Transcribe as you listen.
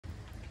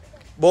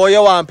Boy,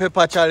 you want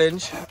pepper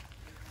challenge?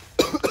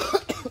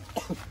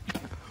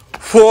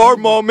 4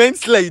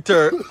 moments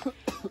later.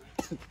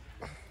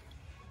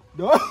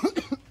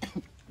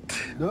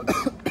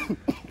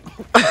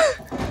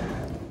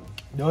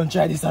 Don't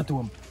try this at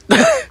home.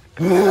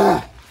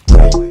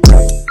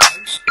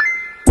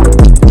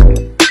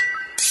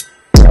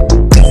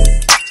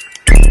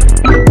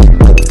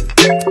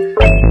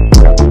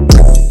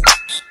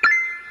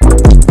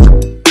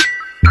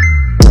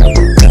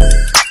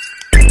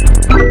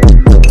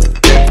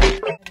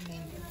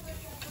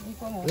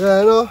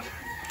 Yeah, you know.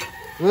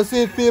 You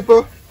see it,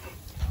 people?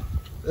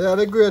 Yeah,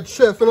 the great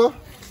chef, you know.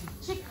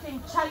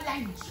 Chicken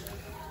challenge.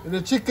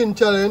 The chicken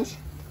challenge.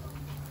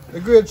 The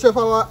great chef,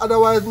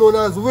 otherwise known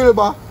as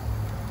Wilbur.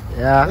 Yeah.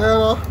 Yeah, you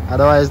know.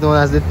 Otherwise known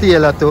as the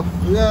tailor too.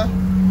 Yeah.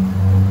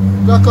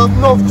 Jack up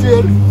enough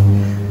trade.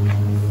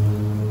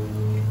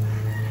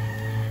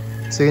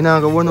 So you now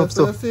go one up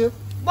so. so.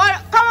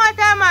 Come on,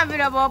 tell my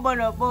video about bun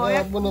up, boy.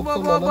 Yeah, bun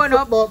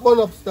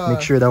up.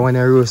 Make sure that when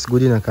I roast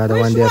good enough, because the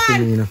one they are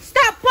feeling, you know.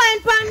 Stop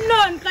point for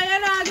none, because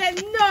you're not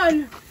getting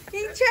none.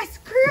 You just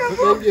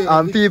scream.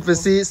 And people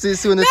see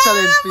when the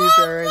challenge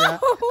people right now.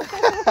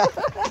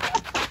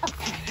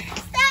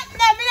 Stop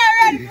them, I'm not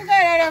ready for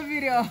that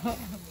video.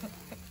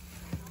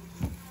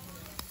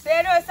 So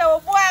you know, so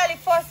we boil it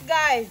first,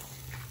 guys.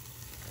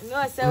 You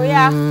know, so we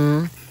are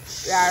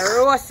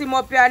roast him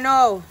up here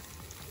now.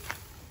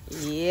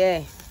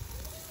 Yeah.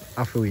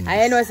 After win.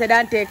 I know say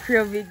don't take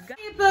crave it.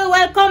 People,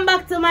 welcome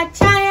back to my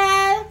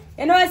channel.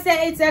 You know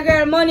say it's a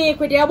girl Monique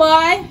with your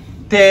boy.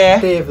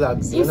 Tay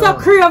vlogs. It's so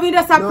crave,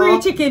 it's a free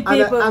chicken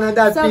people. And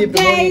that so people,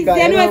 guys,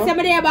 Monica, you know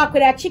somebody back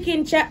with a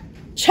chicken challenge.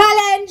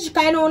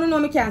 Cause I know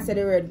me can't say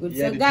the word good.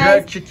 Yeah, so the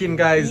guys, chicken,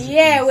 guys.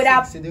 yeah, with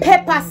a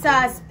pepper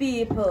sauce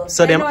people.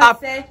 So them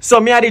up. So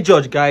me are the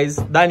judge, guys.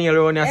 Daniel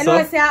around here. You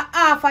know say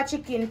half a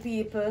chicken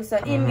people. So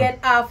him get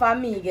half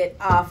and me get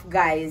half,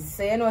 guys.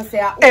 So you know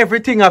say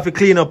everything have to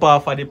clean up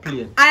off of the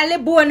plate. all the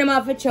bone them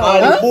have to chop.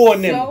 All the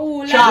bone them.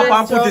 So, chop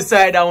and put it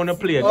side down on the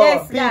plate.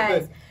 Yes,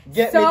 guys.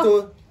 Get So- me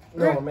to.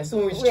 No, my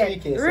son is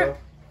 3K, so.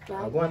 Go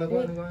on. So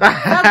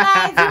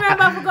guys,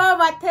 remember to go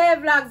over Tay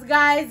Vlogs,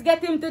 guys.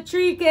 Get him to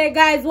 3K,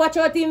 guys. Watch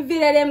out him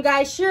video them,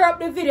 guys. Share up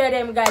the video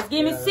them, guys.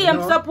 Give me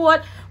same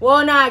support.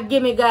 Wanna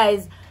give me,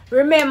 guys.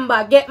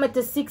 Remember, get me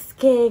to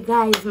 6K,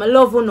 guys. My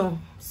love you know.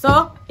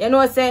 So, you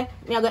know say,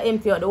 me I got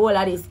empty out the whole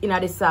of this in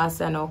the sauce,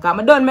 you know. Cause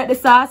I done make the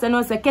sauce, you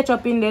know say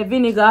ketchup in there,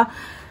 vinegar,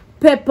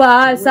 pepper,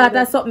 all sort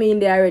of something in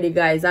there already,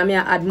 guys. I mean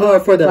I add more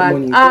for that pepper.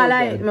 money. All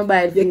right, me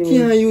buy it for You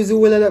can't use the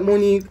whole of that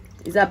money.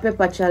 It's a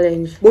pepper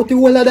challenge. But the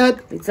whole of that.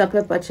 It's a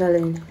pepper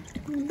challenge.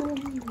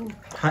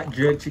 Hot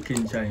grilled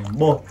chicken challenge.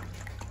 But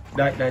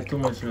that too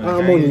much. You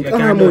money.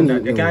 can't do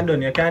that. You can't do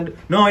it. You can't do.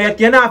 No,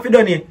 you not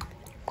done it.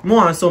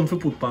 More some to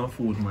put on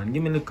food, man.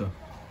 Give me a look.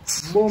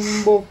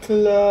 Bumbo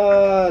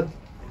clad.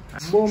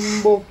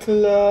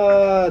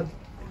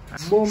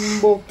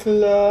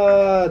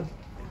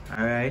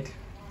 Alright.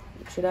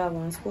 Should have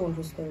one spoon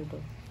to stir it up.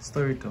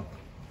 Stir it up.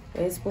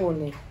 A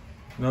spoon it.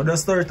 No, don't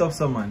stir it up,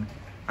 some man.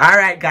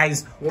 Alright,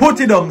 guys. Put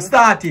it on.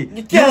 Start it.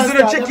 Use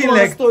the chicken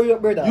leg.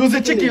 Use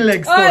the chicken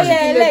leg. Oh,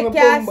 yeah, leg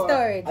can't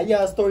stir it.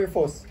 Yeah, story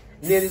first.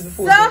 Ladies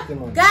before. So,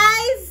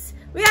 guys,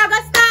 we are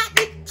going to start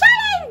the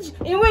challenge.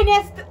 In when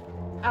you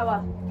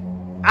Our.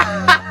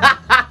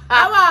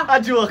 A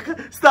joke.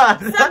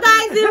 Start. So,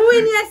 guys, in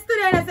win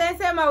yesterday, I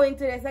say I win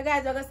today. So,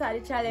 guys, we're going to start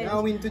the challenge.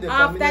 Now win today.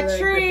 After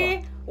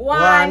 3,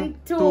 1,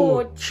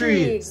 2,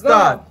 3,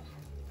 start.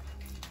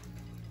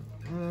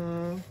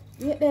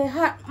 Get the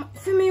hot.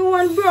 For me,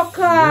 one broke off.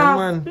 Yeah,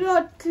 man.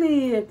 Blood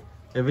clear.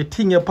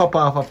 Everything you pop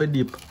off of a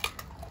dip.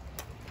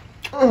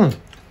 Oh,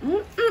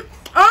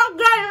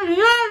 God,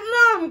 yes,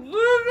 no.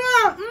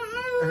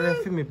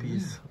 Feel me,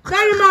 please.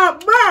 Get him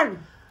up, burn.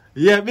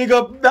 Yeah, big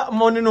up that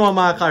money no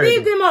man carry.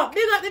 Big him up.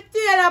 Big up the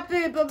tailor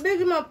people. Big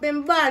him up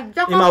in bad.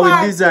 Him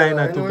with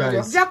designer too,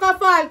 guys. Jack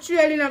of all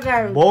trade in a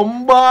guy.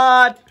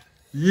 Bombard.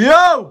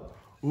 Yo!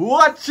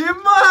 Watch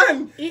him,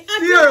 man!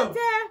 Tear up!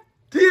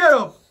 Tear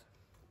up!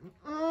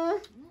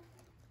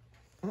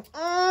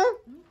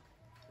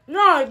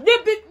 No,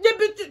 dip it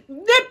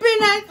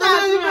in and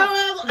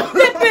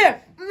dip it.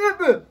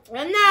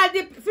 And now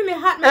dip for me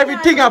hot.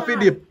 Everything up in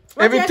dip.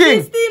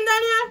 Everything. Steam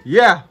down here?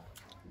 Yeah.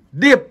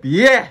 Dip,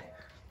 yeah.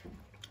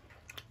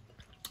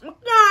 No,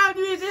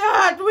 do it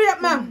hot.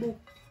 Wait, man.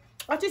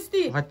 Watch it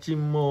steam. Watch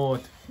him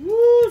out.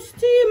 Ooh,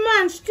 steam,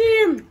 man,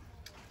 steam.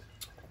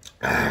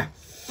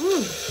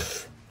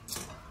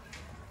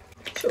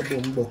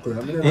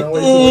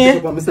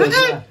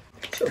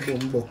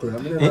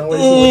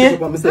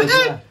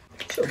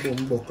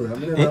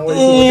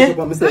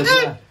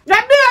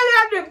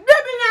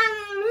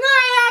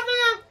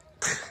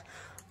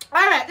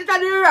 Alright, this is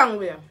the wrong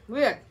way.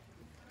 Wait.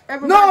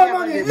 No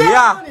money.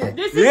 Yeah.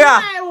 This is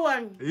my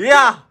one.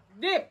 Yeah.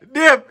 Dip.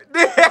 Dip.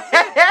 This is the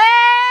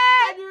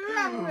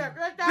wrong way.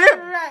 That's the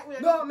right way.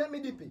 No, make me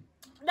dip it.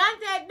 Don't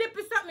say dip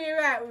is something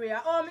right way.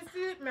 Oh, me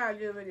see it, me I'll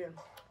do with you.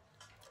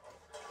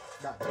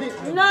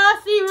 No,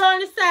 see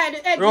round the side.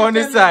 The edge Round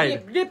the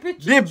side. Dip it.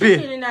 Dip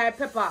chicken it. in our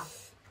pepper.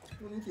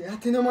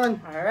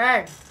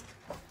 Alright.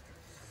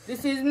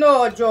 This is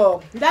no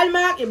joke. That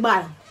make it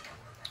bad.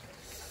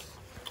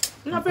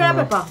 I'm not afraid of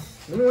pepper.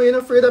 No, you're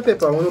not afraid of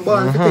pepper. When you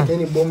born to take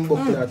any bomb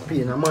book to that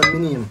pain, a man my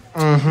name.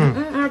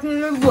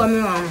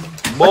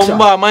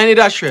 Bomba, mind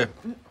that shit.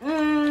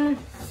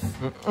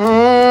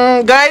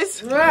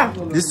 Guys, Yeah.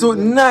 this is so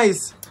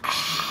nice.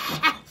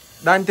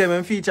 Dante,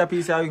 I'm feature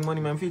piece of wing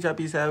money, I'm feature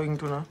piece of wing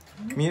too now.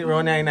 Me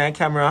run in the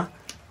camera.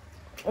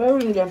 Oh,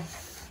 yeah.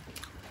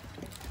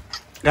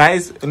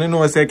 Guys, you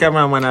know say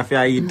cameraman if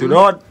I eat too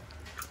loud.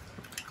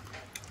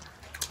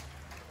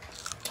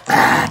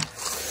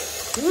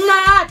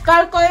 Nah,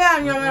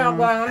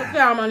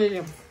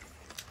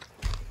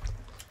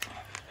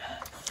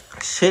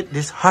 shit,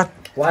 this hot.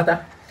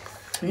 Water?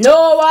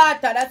 no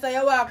water. That's how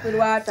you walk with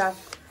water.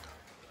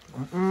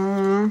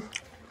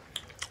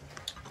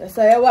 That's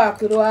how you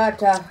walk with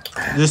water.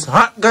 This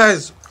hot,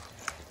 guys.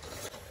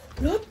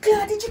 Look,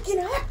 the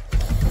chicken hot.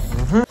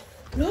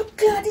 Look,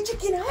 the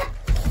chicken hot.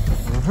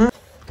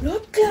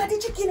 Look, the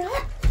chicken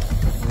hot.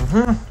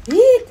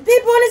 Eat,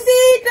 people wanna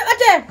see it.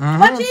 Watch it.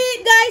 Watch it,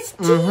 guys.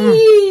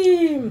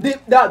 Steam.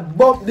 Dip that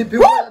bomb, dip you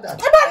water that.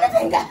 About my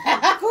finger.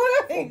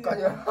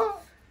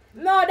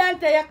 No,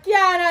 Dante, you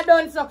can't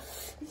done so.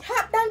 It's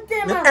hot, Dante,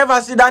 You man.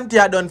 ever see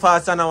Dante done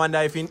fast and I wonder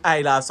if in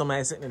Isle have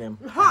somebody sitting in them.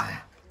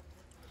 Hot.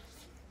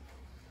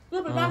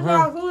 People don't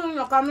know who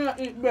you come here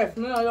eat best.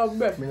 Me I love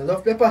best. I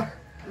love pepper.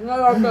 Me I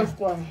love best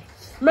one.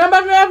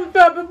 Remember me have to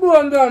tell people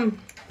on them.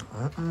 You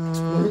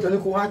need a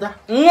little water?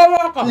 No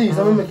water. Please,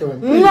 I'm going to make you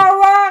one. No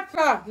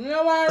water.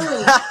 No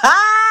water.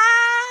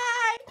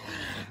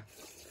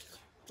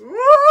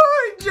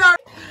 Woo, Jack.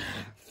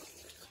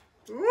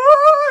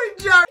 Woo,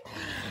 Jack.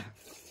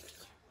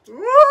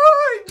 Woo,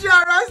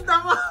 Jack,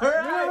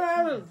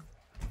 Rastafari.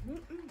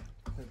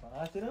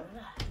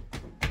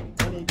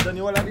 Don't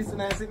you want to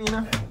listen and sit in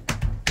now?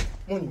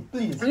 Money,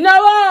 please. No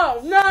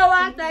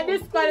water.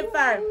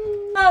 Disqualified.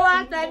 No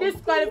water.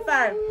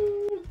 Disqualified.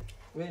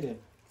 Wait there.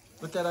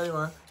 Look at that,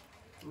 man.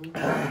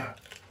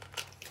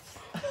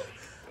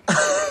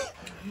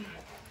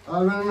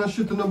 I'm not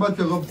shooting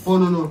nobody up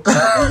phone no.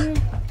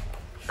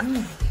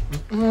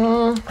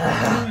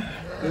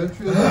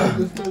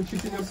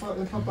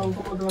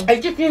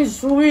 A chicken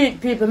sweet,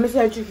 people. Me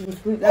say chicken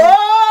sweet. Like,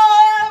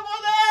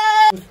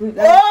 sweet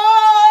like.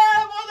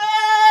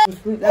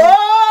 Sweet like.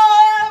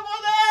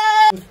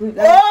 Sweet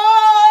like.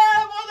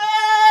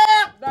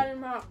 Daddy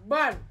Mark,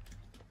 bad.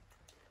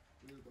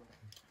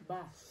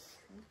 Bad.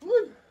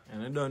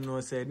 And I don't know,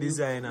 say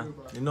designer.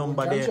 The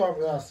number there.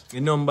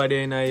 The number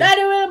there in here.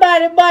 Daddy will buy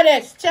the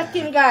bodies. Check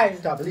in, guys.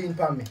 Stop leaning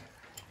for me.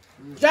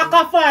 Jack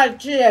of all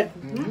trade.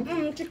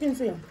 Chicken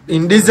sweet.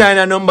 In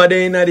designer number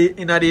there in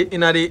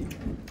the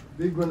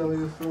Big one with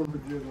your phone for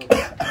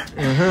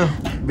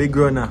big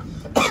runner.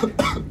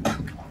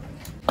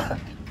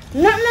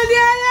 Nothing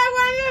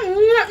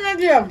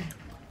there.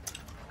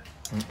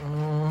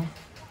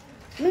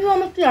 Me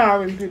know I'm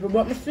tiring people,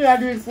 but me still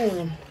do it for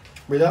them.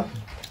 Brother,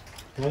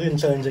 I'm doing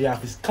challenge the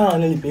office. Can't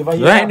leave. If I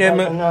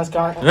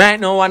Right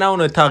now, one I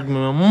want to tag me,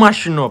 I'm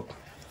mashing up.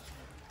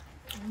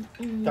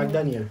 Tag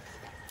Daniel.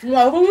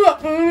 No, we look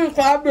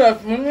for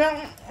breath.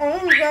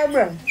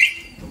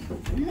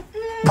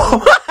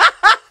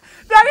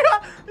 Daddy,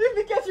 if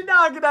you catch your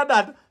dog in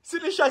that, see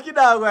the shocky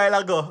dog a while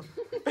ago.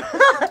 I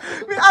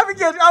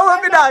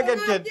want me dog get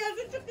kid.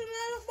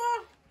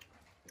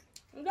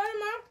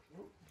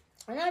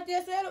 I not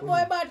taste it,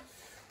 boy, bad.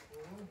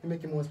 You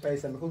make it more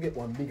spicy and we could get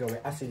one bigger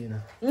with acid in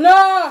it. No,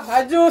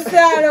 I do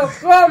say look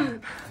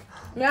from.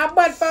 Me a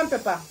bad pan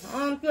pepper.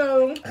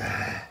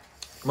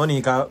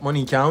 Money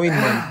can win,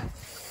 man.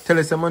 Tell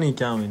us the money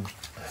can win.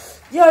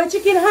 Yo, the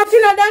chicken hot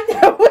in a Dante.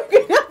 Look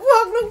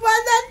for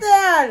that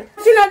there.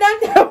 In a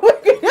Dante.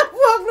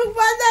 Look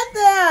for that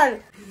there.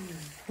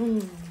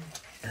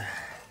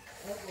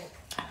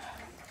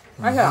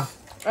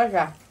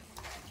 Okay.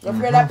 You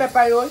feel that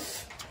pepper, you?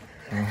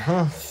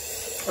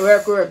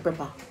 Work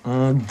pepper.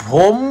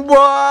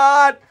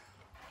 Bombard!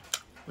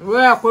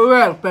 Work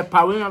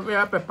pepper. We don't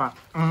feel pepper.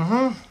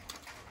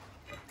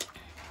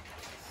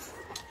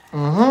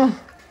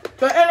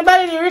 So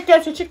anybody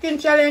request a chicken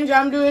challenge,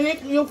 I'm doing it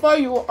for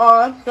you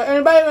all. So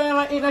anybody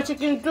want to eat a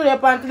chicken today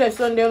and today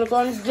Sunday, you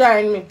can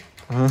join me.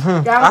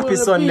 Happy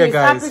Sunday,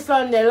 guys. Happy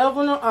Sunday. Love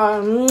you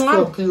all.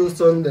 Fuck you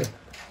Sunday.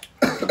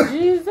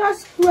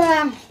 Jesus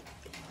Christ.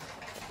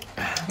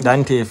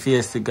 Dante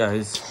face,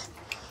 guys.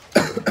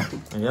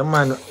 Yeah,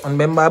 man. And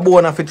remember, I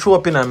bone off a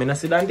throw in me. I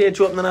see Dante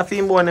throw up and I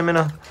feel bone in me.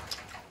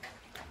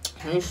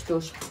 Nice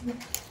toast.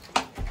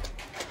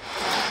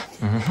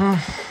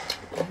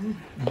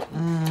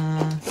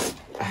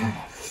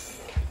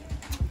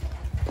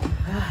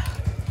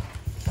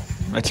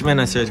 What you mean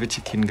I search for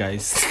chicken,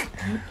 guys?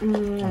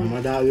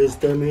 My dad always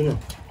tell me, you know.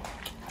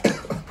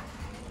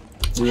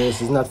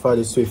 Yes, it's not for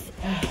the swift.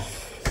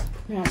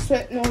 Yeah,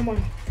 sweat no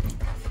man.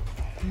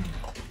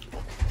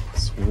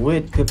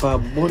 Sweet pepper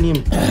bone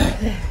him.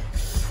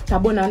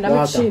 Tabon under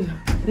my chin.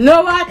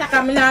 No water,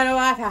 come in, no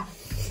water.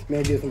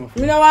 Maybe it's enough.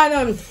 Me no want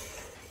none.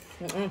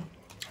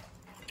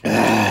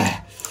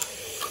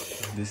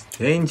 The It's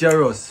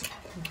dangerous.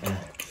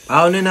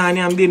 I don't know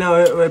any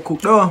dinner we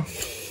cook though.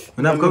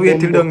 We have to wait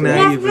till down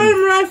the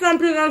evening. Rice and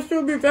peanuts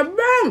to be the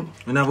bam.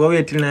 We have to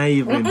wait till the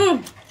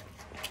evening.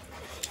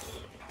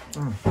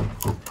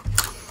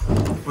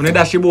 When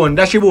dash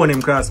your bone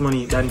him cross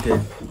money, Dante.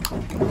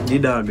 The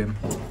dog them.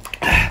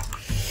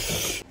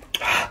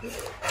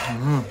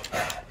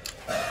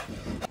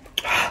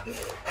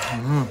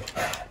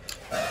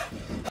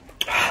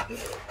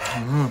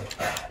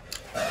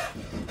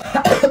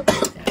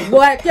 Boy,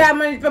 I can't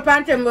manage to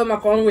punch him when I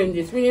can win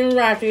this. We didn't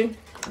rat it.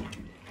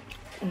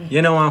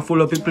 You know want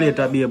full up your plate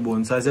of beer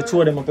bone, so as you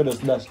throw them up, you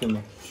just dash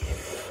them.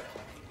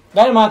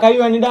 Daddy Mark, are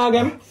you and the dog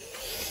them?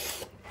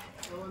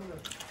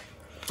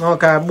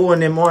 Okay, bone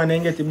them more and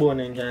then get the bone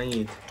and can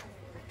eat.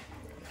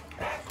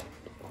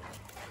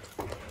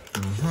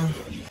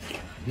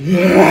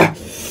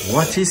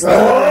 What is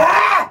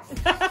that?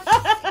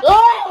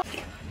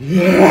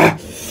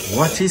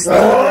 What is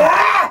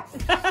that?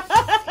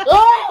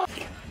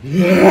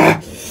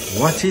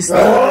 What is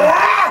that?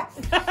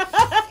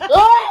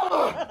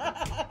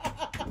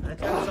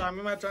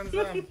 I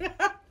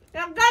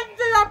got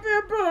to your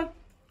people.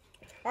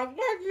 I got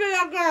to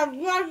your guys.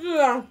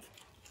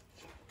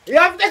 You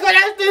have to take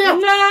that thing.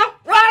 No.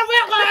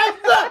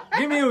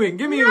 Give me a wing,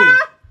 give me a wing.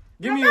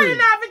 Give me a wing.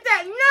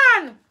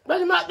 None. But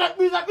you might not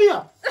be that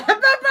beer.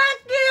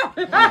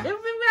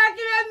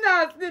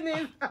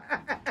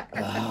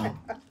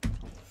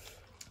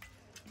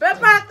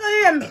 Pepper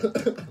cream.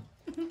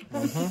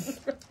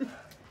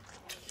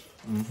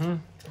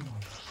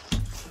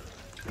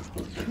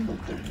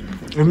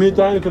 If me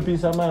try a little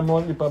piece of my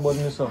mouth, if I bought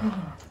me some.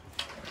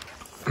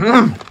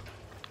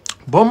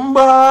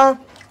 Bomba!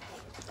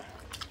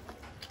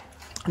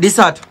 This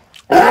hot.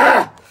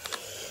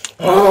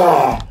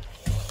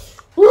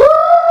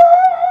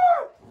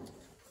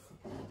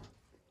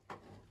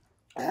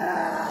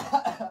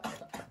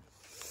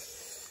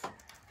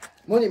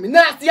 Money, me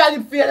nasty how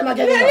you feel them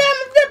again. I'm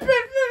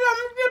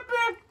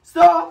dipping.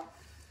 So,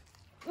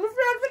 I'm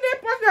afraid to dip,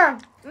 what's that?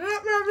 I'm not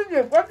afraid to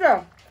dip, what's that?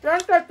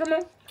 Don't touch me.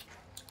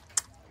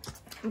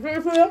 I'm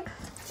afraid for you.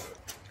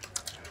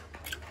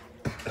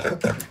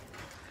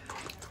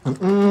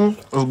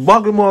 It's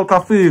baggy more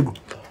coffee.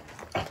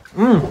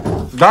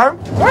 Dad?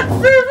 What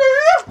feel for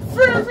you?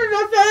 Feel for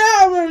you, say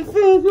I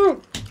feel for you.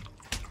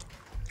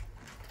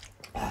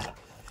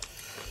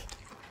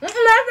 I'm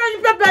afraid to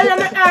pepper in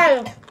my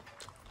eye.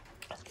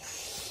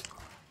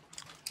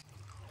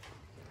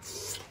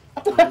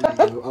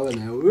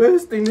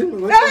 worst thing.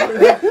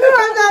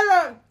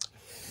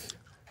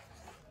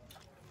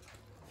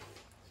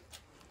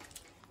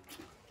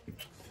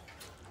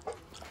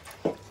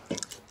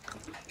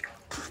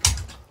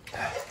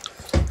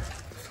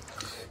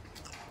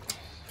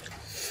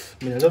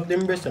 I love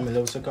them breasts and I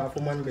love sucker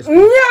for man breast.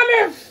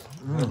 Yummy!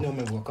 No,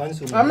 I go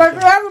consume. I'm not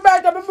sure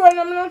everybody to be born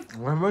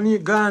them. When money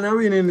gone, I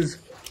win in this.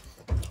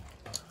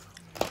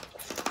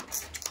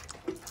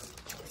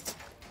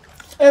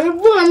 Every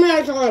boy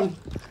me come.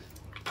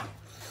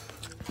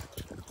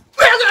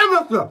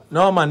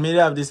 No man, me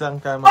have this long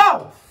time.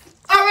 Oh!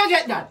 How you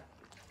get that?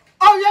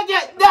 How you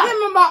get that? Give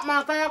me back,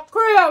 man, because you're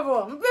crazy.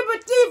 People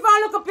teeth and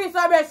look a piece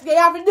of breast, you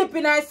have to dip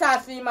in a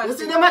sauce, man. You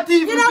see them a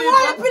thief. You don't want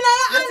to dip in a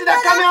you see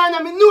that camera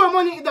and me know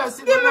money it does.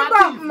 Give me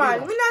back,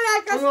 man. We don't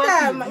like a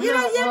style, man. You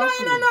don't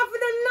know for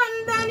the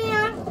nothing down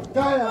here.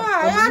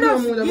 You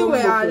just give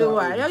away all the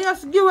while. You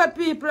just give away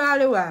people all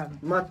the while.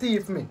 My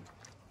thief me.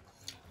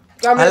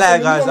 I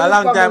like guys, a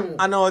long time,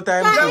 I know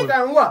time soon.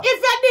 If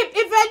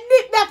you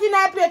dip that in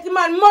a plate,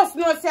 man must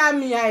know say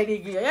me I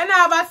dig you. You don't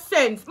have a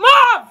sense.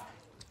 Move!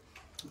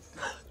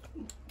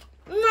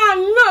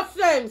 No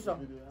sense.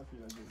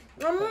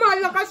 You're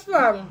mad like a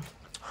strong.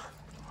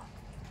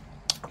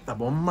 The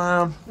bomb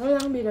man. No,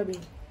 you be the big.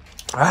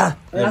 Ah,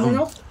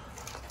 enough?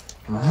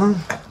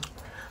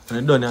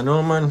 I done, you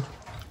know, man.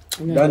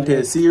 Dante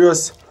is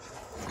serious.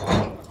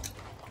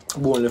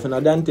 Bone left in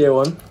a Dante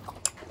one.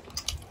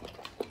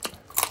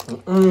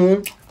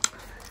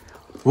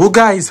 Oh,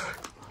 guys.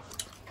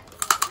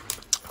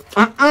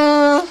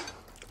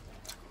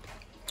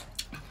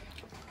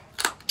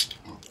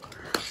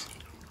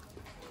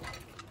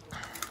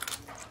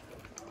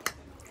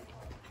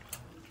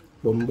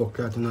 Bumbo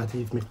cat not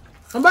thief me.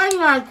 I'm buying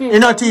that thing. You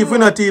not thief, we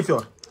not thief,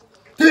 yo.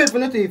 Thief me,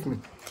 not thief me.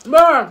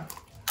 Burn.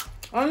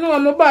 I know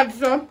I'm a bad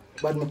son.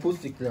 But my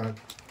pussy clock.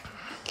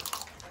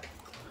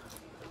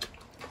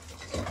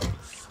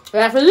 You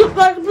have to look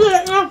at the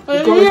plate now.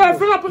 You have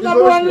to put the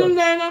bone in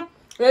there now.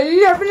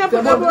 You have to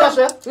put the bone.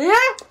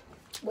 Yeah?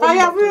 I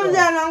have to use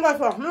that and go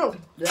for. Look.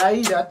 Yeah, I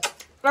eat that.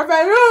 That's a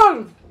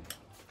rule.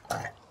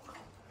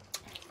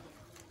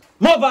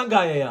 Move and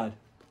go your yard.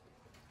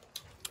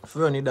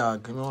 Funny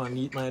dog, you know, I want to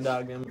eat my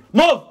dog.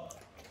 Move!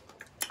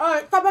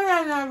 Alright, come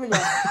on now, video.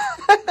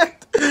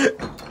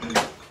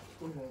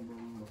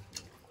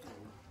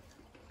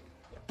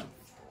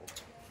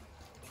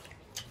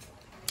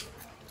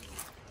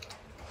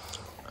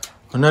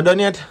 You're not done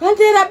yet? I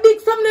tell that big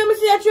something, let me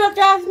see a truck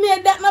has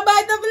made that my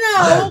bite of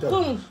now.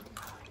 Come.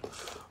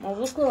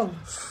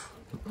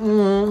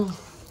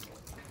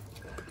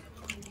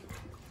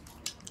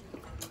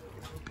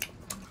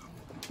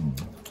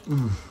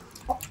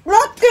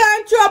 Look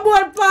here,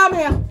 trouble for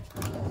me.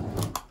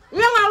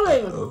 Young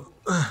away.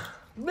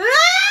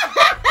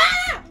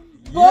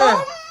 Yeah.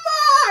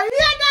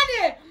 Yeah,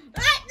 daddy.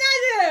 Right,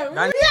 daddy.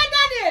 Daddy. Yeah,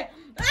 daddy.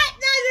 Right,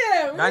 daddy.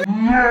 Daddy.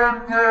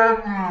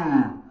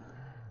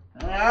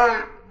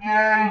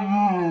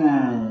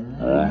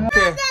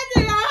 Okay. Daddy,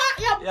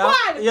 you're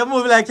bad. You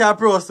move like you're a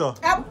pro, so.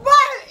 You're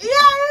bad.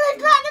 Yeah, you look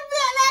like the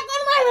bit like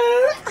on my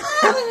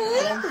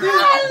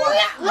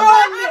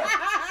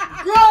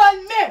Grown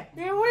me.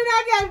 You win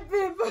again,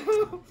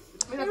 people.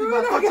 Me not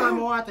even touch on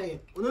my water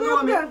yet. You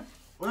know me?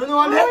 Win You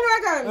know me?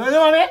 again. You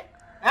know me?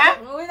 Huh?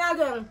 Win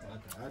again.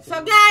 So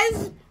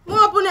guys, I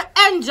hope you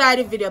enjoy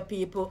the video,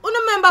 people.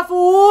 Remember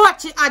for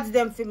watching ads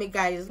them for me,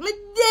 guys. Me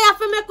there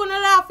for make you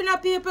laugh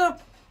at people.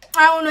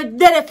 I want to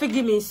dare for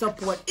give me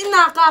support. In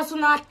that case, you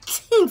not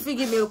think for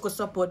give me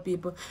support,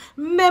 people.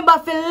 Remember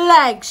for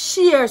like,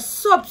 share,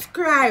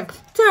 subscribe,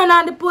 turn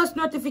on the post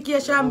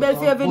notification bell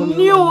for every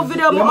new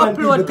video I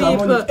upload,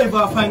 people.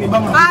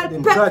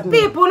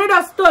 People, you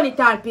just turn it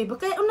on, people.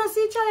 Okay, you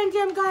see challenge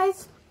them,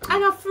 guys.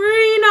 I'm not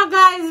free now,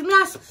 guys. I'm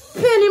not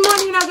spending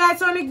money now, guys.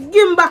 So I'm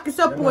give back the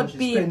support,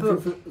 people.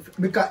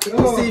 Because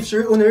see if she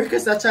only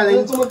request a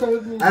challenge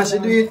and she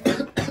do it,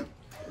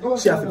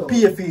 she have to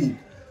pay for it.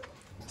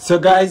 So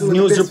guys,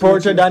 news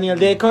reporter Daniel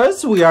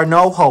Dakers, we are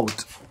now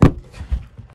out.